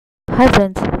Hi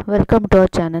friends, welcome to our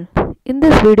channel. In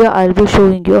this video, I'll be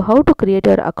showing you how to create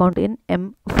your account in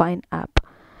Mfine app.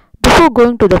 Before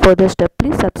going to the further step,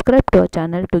 please subscribe to our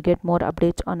channel to get more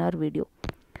updates on our video.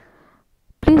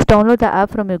 Please download the app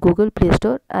from your Google Play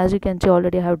Store. As you can see,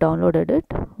 already I have downloaded it.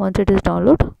 Once it is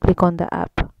downloaded, click on the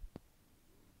app.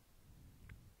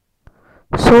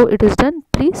 So it is done.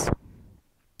 Please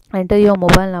enter your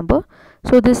mobile number.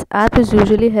 So this app is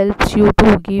usually helps you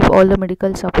to give all the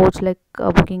medical supports like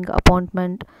booking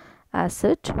appointment as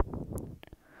such.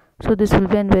 So this will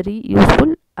be a very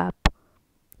useful app.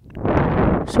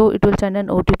 So it will send an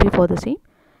OTP for the same.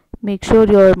 Make sure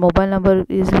your mobile number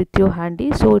is with you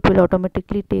handy, so it will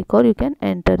automatically take, or you can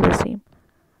enter the same.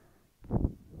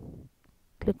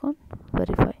 Click on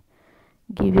verify.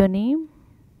 Give your name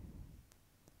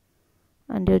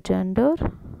and your gender.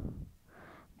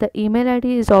 The email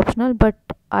ID is optional, but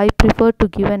I prefer to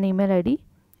give an email ID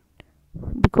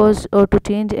because to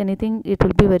change anything it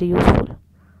will be very useful.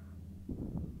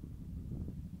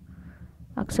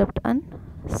 Accept and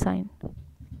sign.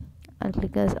 I'll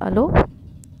click as allow.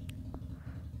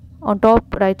 On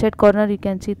top right side corner you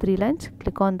can see 3 lines.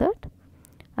 Click on that.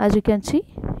 As you can see,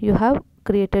 you have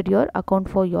created your account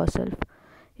for yourself.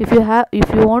 If you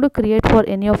want to create for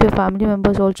any of your family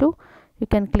members also, you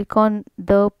can click on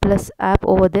the plus app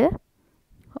over there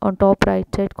on top right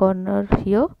side corner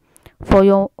here. For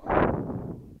your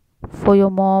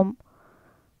mom,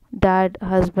 dad,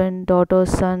 husband, daughter,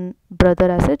 son, brother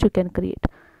as such, you can create.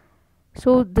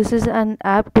 So this is an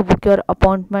app to book your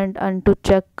appointment and to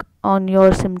check on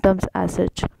your symptoms as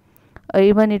such.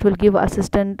 Even it will give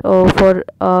assistant for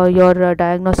your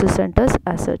diagnosis centers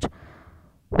as such.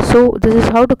 So this is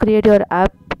how to create your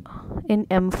app in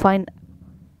Mfine.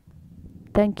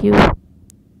 Thank you.